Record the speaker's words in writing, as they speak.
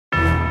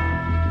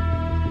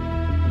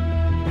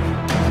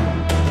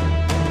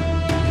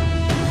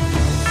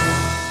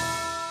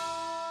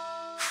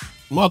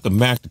Welcome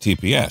back to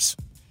TPS.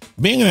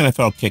 Being an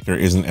NFL kicker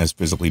isn't as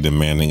physically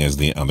demanding as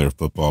the other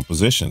football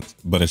positions,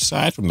 but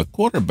aside from the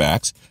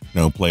quarterbacks,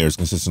 no player is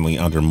consistently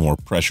under more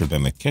pressure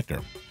than the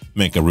kicker.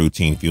 Make a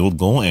routine field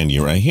goal and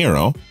you're a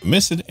hero.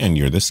 Miss it and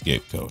you're the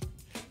scapegoat.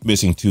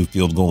 Missing 2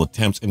 field goal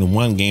attempts in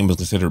one game is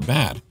considered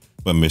bad,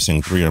 but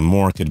missing 3 or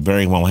more could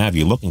very well have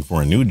you looking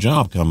for a new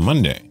job come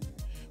Monday.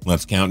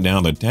 Let's count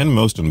down the 10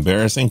 most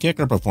embarrassing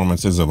kicker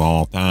performances of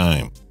all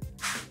time.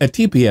 At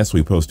TPS,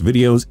 we post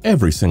videos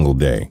every single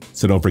day,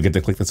 so don't forget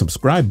to click the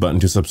subscribe button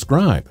to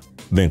subscribe.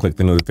 Then click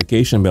the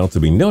notification bell to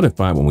be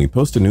notified when we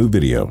post a new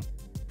video.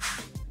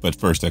 But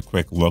first, a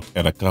quick look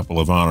at a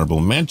couple of honorable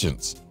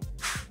mentions.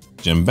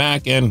 Jim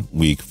Bakken,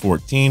 Week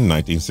 14,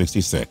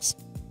 1966.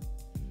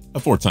 A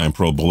 4-time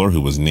Pro Bowler who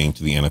was named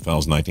to the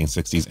NFL's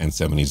 1960s and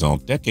 70s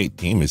All-Decade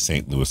team, his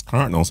St. Louis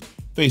Cardinals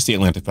faced the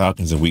Atlanta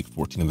Falcons in Week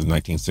 14 of the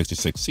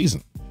 1966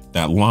 season.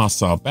 That loss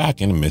saw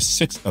Bakken miss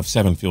 6 of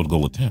 7 field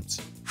goal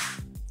attempts.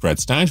 Fred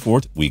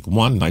Steinfort, Week 1,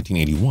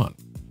 1981.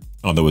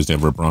 Although his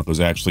Denver Broncos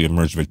actually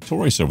emerged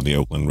victorious over the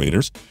Oakland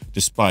Raiders,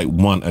 despite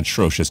one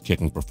atrocious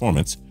kicking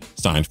performance,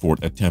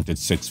 Steinfort attempted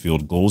 6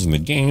 field goals in the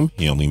game.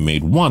 He only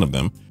made 1 of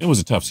them. It was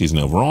a tough season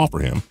overall for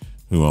him,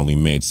 who only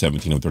made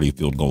 17 of 30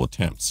 field goal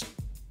attempts.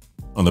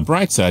 On the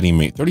bright side, he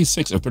made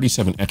 36 of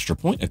 37 extra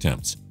point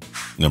attempts.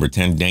 Number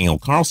 10, Daniel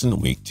Carlson,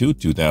 Week 2,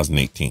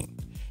 2018.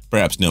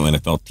 Perhaps no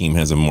NFL team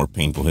has a more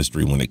painful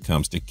history when it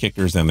comes to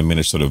kickers than the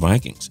Minnesota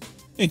Vikings.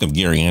 Think of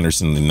Gary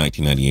Anderson in the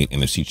 1998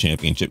 NFC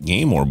Championship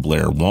game or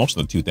Blair Walsh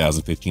in the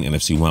 2015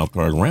 NFC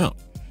wildcard round.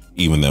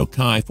 Even though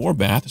Kai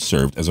Forbath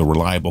served as a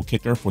reliable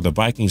kicker for the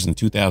Vikings in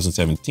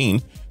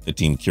 2017, the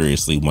team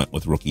curiously went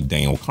with rookie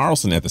Daniel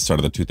Carlson at the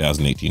start of the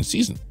 2018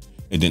 season.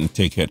 It didn't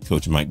take head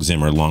coach Mike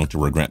Zimmer long to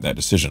regret that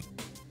decision.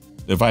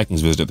 The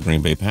Vikings visited the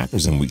Green Bay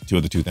Packers in Week 2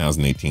 of the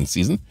 2018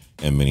 season,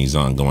 and Minnie's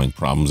ongoing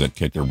problems at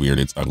kicker reared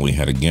its ugly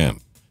head again.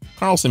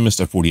 Carlson missed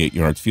a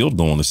 48-yard field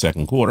goal in the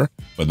second quarter,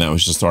 but that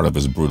was the start of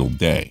his brutal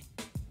day.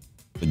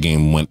 The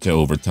game went to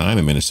overtime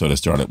and Minnesota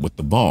started with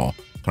the ball.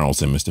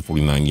 Carlson missed a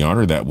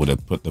 49-yarder that would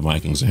have put the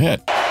Vikings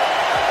ahead.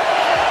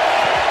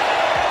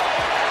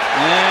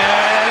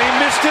 And he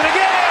missed it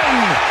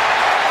again!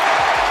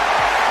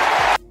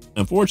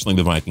 Unfortunately,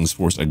 the Vikings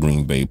forced a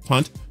Green Bay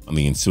punt on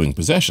the ensuing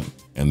possession,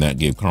 and that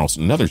gave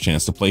Carlson another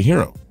chance to play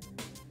hero.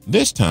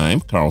 This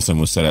time, Carlson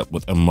was set up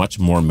with a much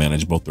more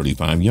manageable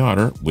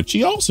 35-yarder, which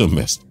he also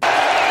missed.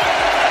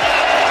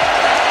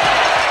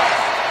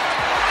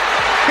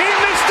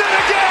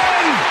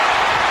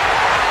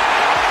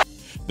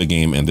 The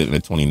game ended in a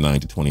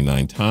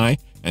 29-29 tie,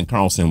 and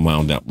Carlson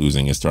wound up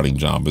losing his starting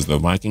job as the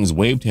Vikings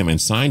waived him and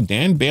signed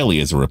Dan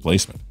Bailey as a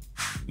replacement.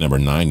 Number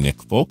 9,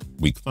 Nick Folk,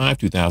 Week 5,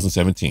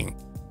 2017.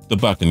 The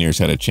Buccaneers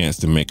had a chance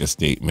to make a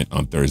statement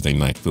on Thursday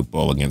Night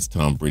Football against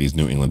Tom Brady's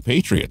New England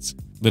Patriots.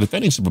 The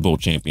defending Super Bowl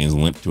champions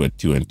limped to a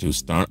 2-2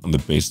 start on the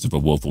basis of a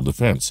woeful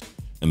defense,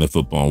 and the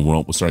football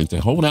world was starting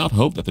to hold out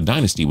hope that the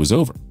dynasty was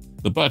over.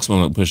 The Bucs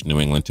wanted to push New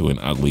England to an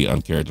ugly,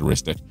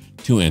 uncharacteristic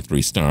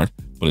 2-3 start,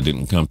 but it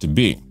didn't come to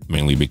be,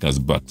 mainly because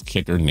Bucs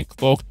kicker Nick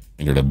Folk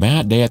entered a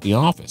bad day at the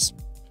office.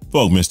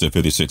 Folk missed a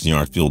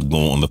 56-yard field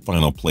goal on the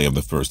final play of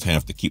the first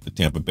half to keep the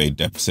Tampa Bay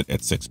deficit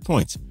at 6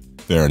 points.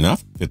 Fair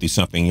enough,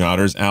 50-something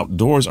yarders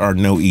outdoors are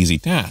no easy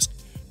task,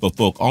 but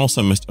Folk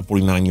also missed a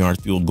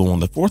 49-yard field goal in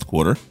the fourth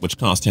quarter, which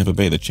cost Tampa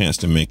Bay the chance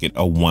to make it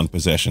a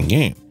one-possession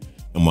game.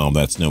 And while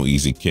that's no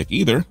easy kick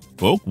either,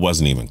 Folk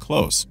wasn't even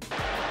close.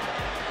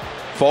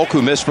 Folk,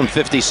 who missed from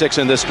 56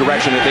 in this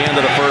direction at the end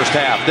of the first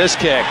half. This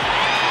kick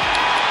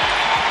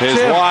is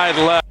wide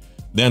left.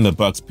 Then the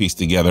Bucs pieced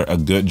together a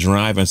good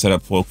drive and set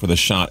up Folk for the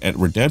shot at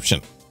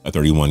redemption, a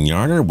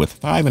 31-yarder with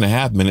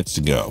 5.5 minutes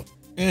to go.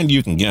 And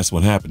you can guess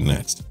what happened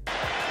next.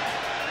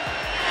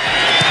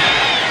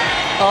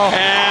 Oh.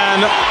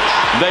 And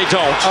they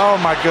don't. Oh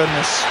my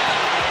goodness.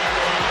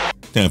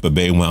 Tampa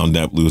Bay wound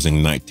up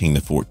losing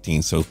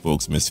 19-14, so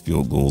Folks' missed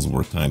field goals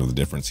were kind of the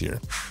difference here.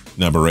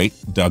 Number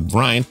 8, Doug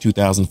Bryant,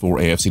 2004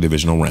 AFC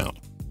Divisional Round.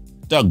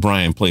 Doug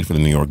Bryant played for the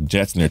New York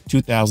Jets in their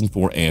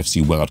 2004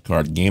 AFC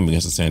wildcard game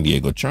against the San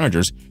Diego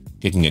Chargers,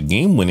 kicking a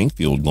game-winning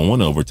field goal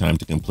in overtime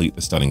to complete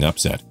the stunning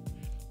upset.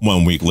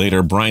 1 week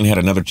later, Bryant had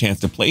another chance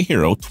to play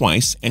hero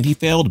twice, and he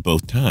failed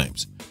both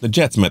times. The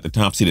Jets met the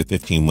top-seeded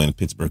 15-win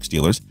Pittsburgh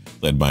Steelers,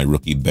 led by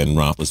rookie Ben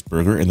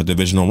Roethlisberger in the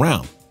divisional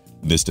round.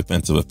 This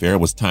defensive affair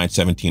was tied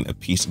 17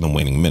 apiece in the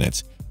waning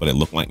minutes, but it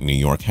looked like New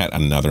York had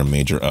another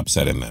major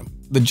upset in them.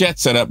 The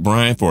Jets set up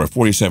Bryant for a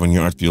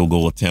 47-yard field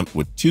goal attempt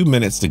with 2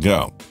 minutes to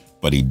go,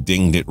 but he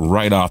dinged it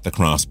right off the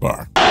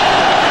crossbar.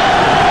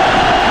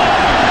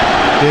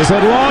 Is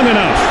it long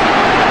enough?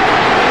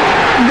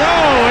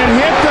 No, it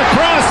hit the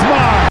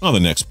crossbar. On the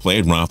next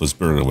play,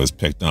 Roethlisberger was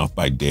picked off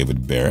by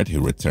David Barrett,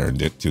 who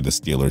returned it to the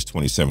Steelers'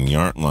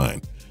 27-yard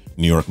line.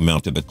 New York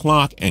mounted the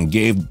clock and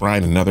gave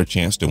Bryant another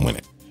chance to win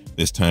it,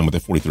 this time with a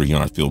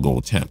 43-yard field goal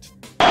attempt.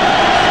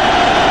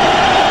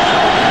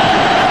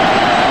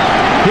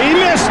 He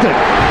missed it.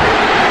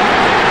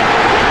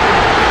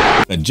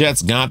 The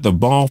Jets got the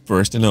ball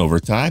first in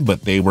overtime,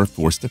 but they were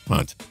forced to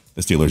punt.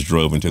 The Steelers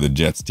drove into the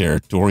Jets'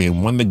 territory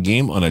and won the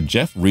game on a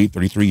Jeff Reed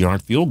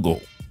 33-yard field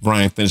goal.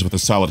 Bryant finished with a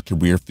solid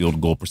career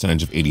field goal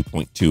percentage of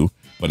 80.2,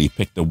 but he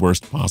picked the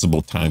worst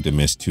possible time to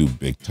miss 2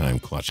 big-time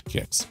clutch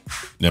kicks.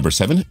 Number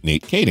 7,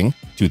 Nate Kading,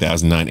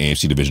 2009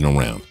 AFC Divisional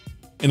Round.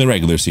 In the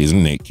regular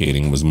season, Nate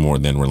Kading was more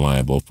than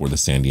reliable for the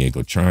San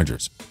Diego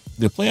Chargers.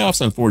 The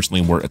playoffs,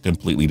 unfortunately, were a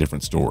completely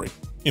different story.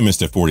 He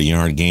missed a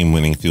 40-yard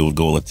game-winning field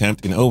goal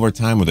attempt in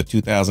overtime with the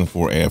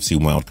 2004 AFC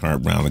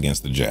wildcard round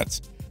against the Jets.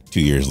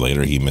 2 years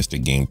later, he missed a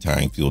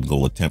game-tying field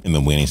goal attempt in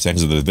the winning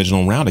seconds of the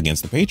divisional round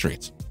against the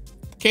Patriots.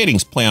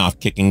 Kading's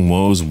playoff kicking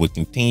woes would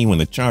continue in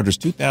the Chargers'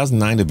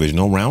 2009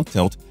 divisional round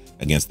tilt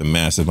against the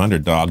massive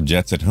underdog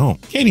Jets at home.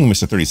 Kading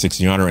missed a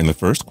 36-yarder in the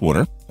first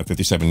quarter, a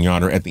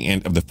 57-yarder at the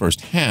end of the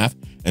first half,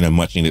 and a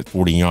much-needed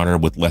 40-yarder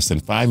with less than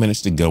 5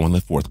 minutes to go in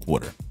the fourth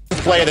quarter.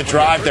 Play of the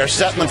drive, they're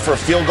settling for a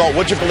field goal.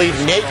 Would you believe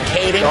Nate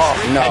Kading?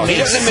 Oh, no. He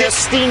doesn't miss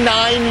 69.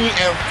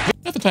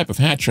 Not the type of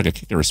hat trick a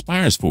kicker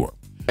aspires for.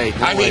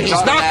 I mean, he's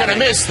not going to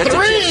miss 3.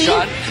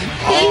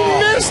 He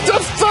missed a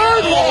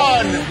third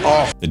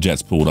one. The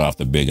Jets pulled off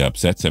the big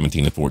upset,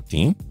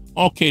 17-14.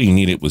 All Kading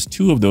needed was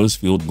 2 of those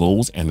field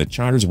goals, and the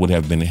Chargers would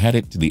have been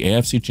headed to the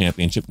AFC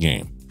Championship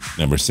game.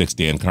 Number 6,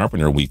 Dan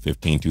Carpenter, Week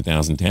 15,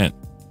 2010.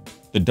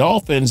 The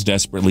Dolphins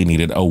desperately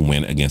needed a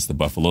win against the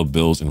Buffalo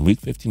Bills in Week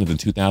 15 of the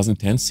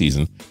 2010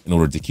 season in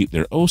order to keep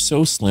their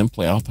oh-so-slim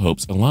playoff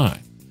hopes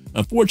alive.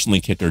 Unfortunately,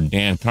 kicker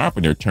Dan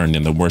Carpenter turned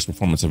in the worst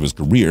performance of his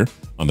career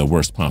on the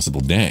worst possible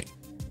day.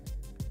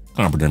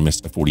 Carpenter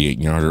missed a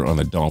 48-yarder on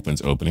the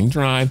Dolphins' opening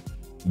drive.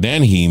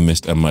 Then he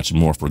missed a much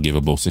more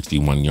forgivable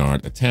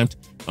 61-yard attempt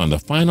on the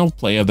final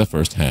play of the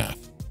first half.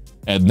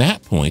 At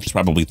that point, he's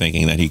probably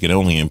thinking that he could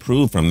only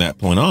improve from that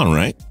point on,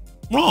 right?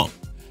 Wrong.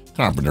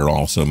 Carpenter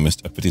also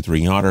missed a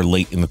 53-yarder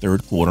late in the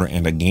third quarter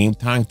and a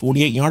game-tying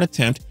 48-yard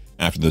attempt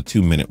after the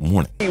 2-minute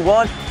warning. He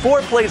won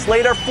 4 plays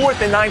later,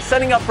 4th and 9,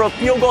 setting up for a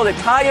field goal to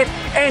tie it,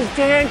 and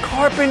Dan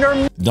Carpenter.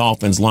 The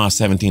Dolphins lost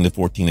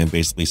 17-14 and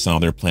basically saw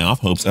their playoff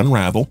hopes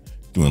unravel,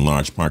 due in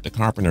large part to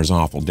Carpenter's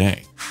awful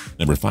day.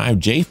 Number 5,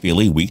 Jay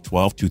Feely, Week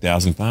 12,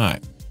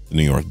 2005. The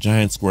New York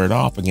Giants squared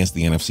off against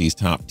the NFC's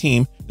top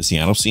team, the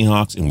Seattle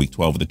Seahawks, in Week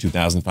 12 of the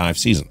 2005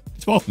 season.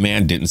 The 12th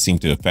man didn't seem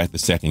to affect the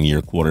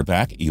second-year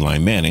quarterback, Eli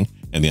Manning,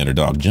 and the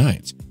underdog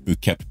Giants, who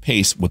kept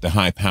pace with the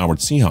high-powered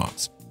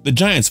Seahawks. The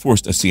Giants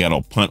forced a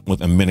Seattle punt with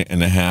a minute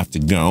and a half to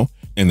go,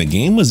 and the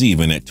game was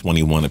even at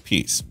 21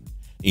 apiece.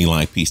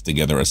 Eli pieced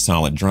together a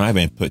solid drive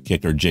and put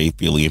kicker Jay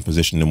Feely in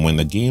position to win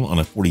the game on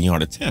a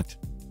 40-yard attempt.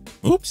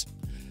 Oops.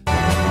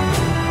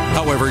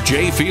 However,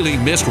 Jay Feely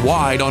missed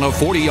wide on a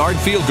 40-yard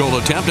field goal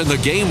attempt, and the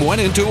game went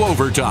into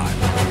overtime.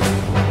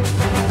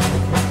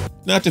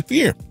 Not to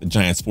fear, the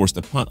Giants forced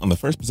a punt on the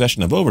first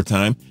possession of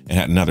overtime and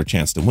had another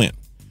chance to win.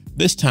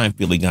 This time,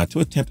 Feely got to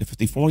attempt a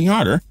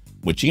 54-yarder,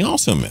 which he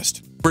also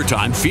missed.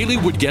 Overtime, Feely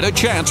would get a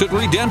chance at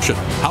redemption.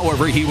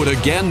 However, he would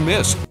again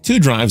miss. 2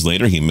 drives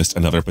later, he missed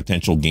another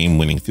potential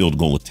game-winning field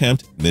goal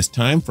attempt, this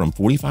time from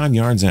 45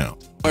 yards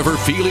out. However,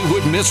 Feely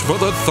would miss for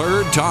the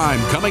 3rd time,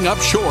 coming up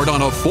short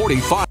on a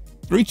 45.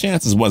 3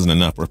 chances wasn't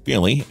enough for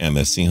Feely, and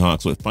the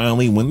Seahawks would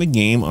finally win the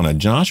game on a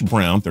Josh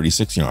Brown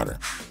 36-yarder.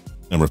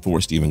 Number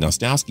 4, Stephen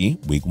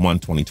Gostkowski, Week 1,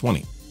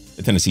 2020.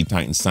 The Tennessee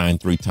Titans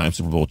signed 3-time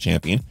Super Bowl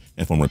champion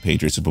and former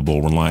Patriots Super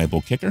Bowl reliable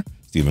kicker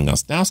Stephen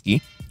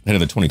Gostkowski ahead of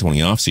the 2020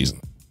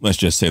 offseason. Let's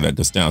just say that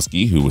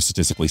Gostkowski, who was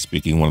statistically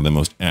speaking one of the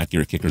most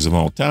accurate kickers of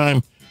all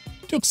time,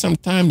 took some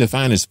time to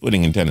find his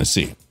footing in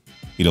Tennessee.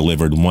 He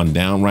delivered one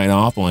downright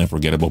awful and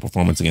unforgettable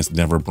performance against the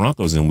Denver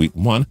Broncos in Week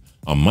 1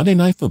 on Monday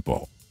Night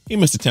Football. He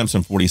missed attempts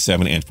from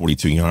 47 and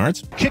 42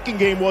 yards. Kicking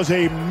game was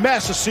a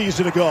mess a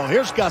season ago.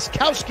 Here's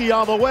Gostkowski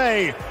on the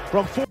way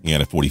from 4. He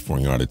had a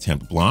 44-yard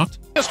attempt blocked.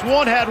 This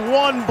one had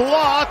 1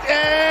 block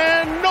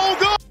and no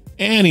good.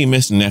 And he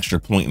missed an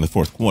extra point in the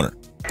fourth quarter.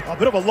 A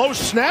bit of a low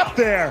snap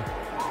there.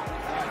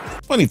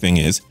 Funny thing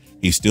is,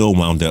 he still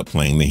wound up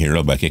playing the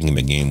hero by kicking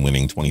the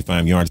game-winning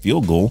 25-yard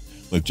field goal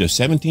with just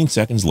 17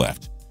 seconds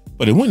left.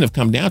 But it wouldn't have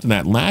come down to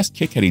that last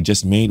kick had he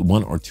just made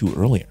 1 or 2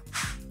 earlier.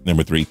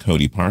 Number 3,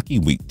 Cody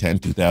Parkey, Week 10,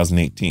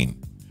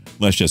 2018.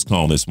 Let's just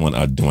call this one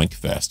a doink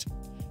fest.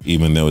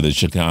 Even though the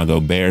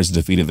Chicago Bears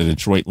defeated the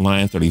Detroit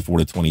Lions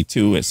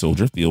 34-22 at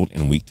Soldier Field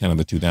in Week 10 of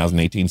the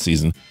 2018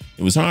 season,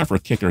 it was hard for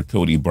kicker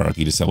Cody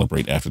Parkey to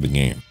celebrate after the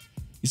game.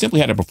 He simply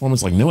had a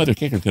performance like no other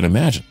kicker could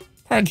imagine.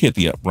 Parkey hit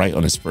the upright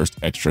on his first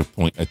extra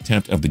point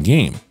attempt of the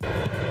game.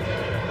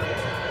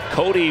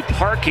 Cody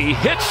Parkey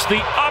hits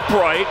the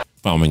upright.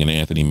 Following an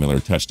Anthony Miller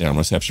touchdown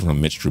reception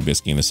from Mitch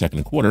Trubisky in the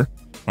second quarter,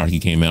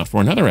 Parkey came out for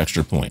another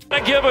extra point.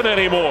 Not given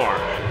anymore.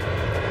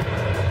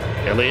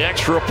 And the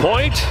extra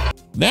point.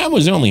 That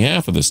was only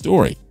half of the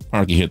story.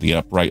 Parkey hit the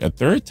upright a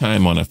 3rd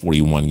time on a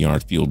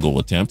 41-yard field goal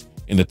attempt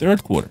in the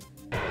 3rd quarter.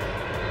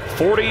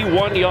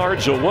 41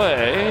 yards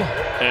away,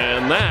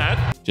 and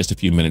that. Just a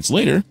few minutes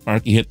later,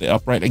 Parkey hit the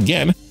upright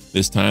again,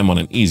 this time on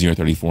an easier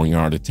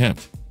 34-yard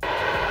attempt.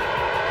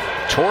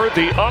 Toward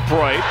the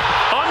upright.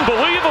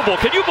 Unbelievable.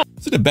 Can you believe?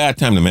 Is it a bad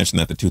time to mention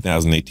that the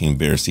 2018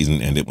 Bears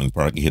season ended when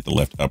Parkey hit the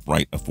left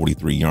upright a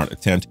 43-yard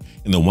attempt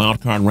in the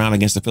wild-card round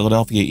against the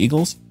Philadelphia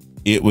Eagles?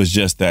 It was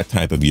just that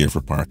type of year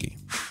for Parkey.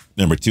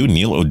 Number 2,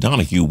 Neil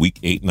O'Donoghue, Week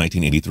 8,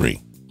 1983.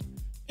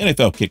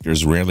 NFL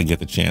kickers rarely get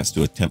the chance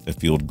to attempt a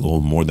field goal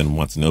more than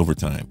once in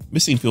overtime.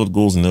 Missing field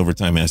goals in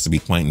overtime has to be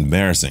quite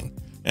embarrassing.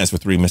 As for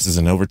 3 misses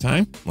in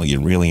overtime, well, you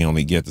really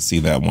only get to see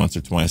that once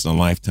or twice in a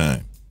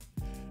lifetime.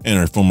 And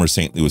our former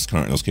St. Louis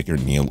Cardinals kicker,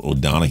 Neil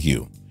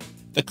O'Donoghue.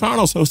 The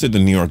Cardinals hosted the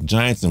New York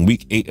Giants in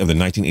Week 8 of the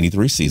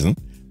 1983 season.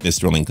 This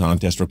thrilling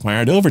contest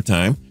required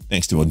overtime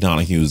thanks to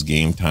O'Donoghue's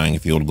game-tying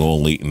field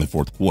goal late in the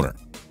fourth quarter.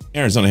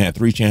 Arizona had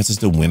 3 chances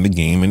to win the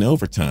game in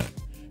overtime.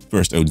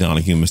 First,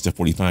 O'Donoghue missed a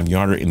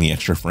 45-yarder in the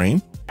extra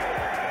frame.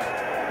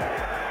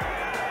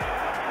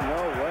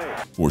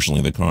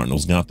 Fortunately, the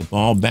Cardinals got the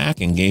ball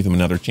back and gave him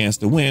another chance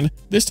to win,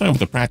 this time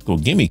with a practical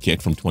gimme kick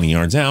from 20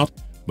 yards out,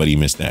 but he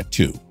missed that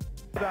too.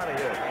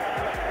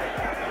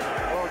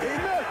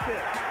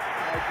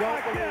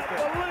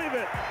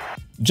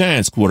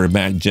 Giants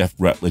quarterback Jeff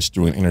Rutledge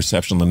threw an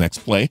interception the next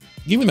play,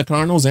 giving the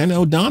Cardinals and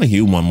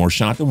O'Donoghue one more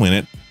shot to win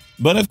it.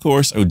 But of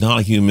course,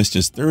 O'Donoghue missed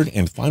his third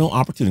and final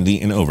opportunity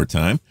in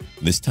overtime,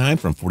 this time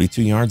from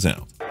 42 yards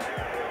out.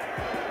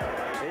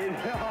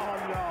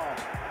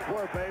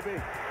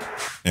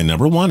 And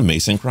number 1,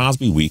 Mason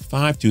Crosby, Week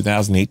 5,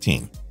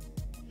 2018.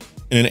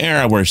 In an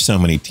era where so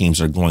many teams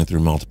are going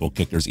through multiple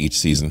kickers each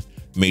season,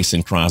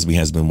 Mason Crosby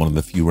has been one of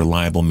the few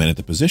reliable men at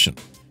the position.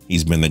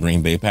 He's been the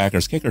Green Bay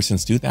Packers kicker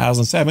since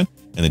 2007,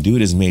 and the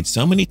dude has made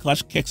so many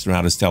clutch kicks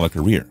throughout his stellar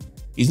career.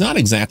 He's not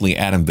exactly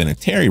Adam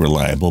Vinatieri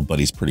reliable, but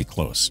he's pretty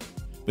close.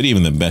 But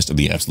even the best of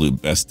the absolute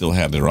best still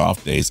have their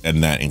off days,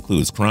 and that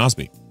includes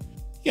Crosby.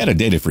 He had a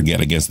day to forget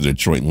against the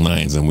Detroit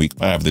Lions in Week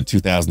 5 of the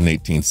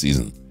 2018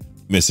 season,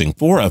 missing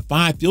 4 of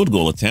 5 field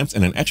goal attempts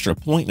and an extra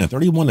point in a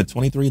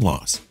 31-23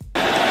 loss.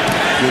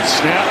 Good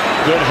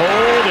snap, good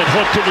hold, and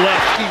hooked it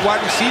left. These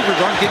wide receivers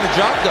aren't getting the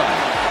job done.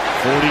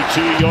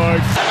 42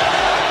 yards.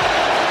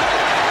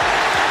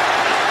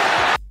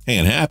 Hey,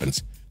 it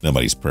happens.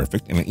 Nobody's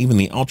perfect, and even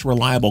the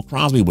ultra-reliable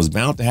Crosby was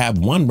bound to have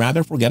one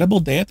rather forgettable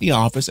day at the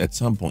office at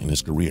some point in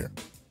his career.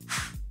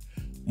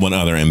 What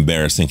other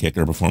embarrassing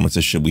kicker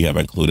performances should we have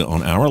included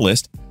on our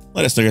list?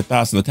 Let us know your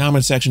thoughts in the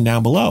comment section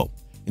down below.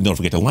 And don't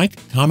forget to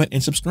like, comment,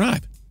 and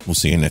subscribe. We'll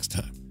see you next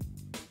time.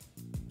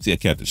 See, I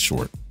kept it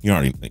short. You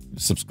already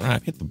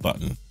subscribe, hit the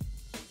button,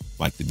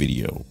 like the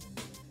video.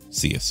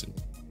 See you soon.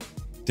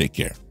 Take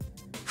care.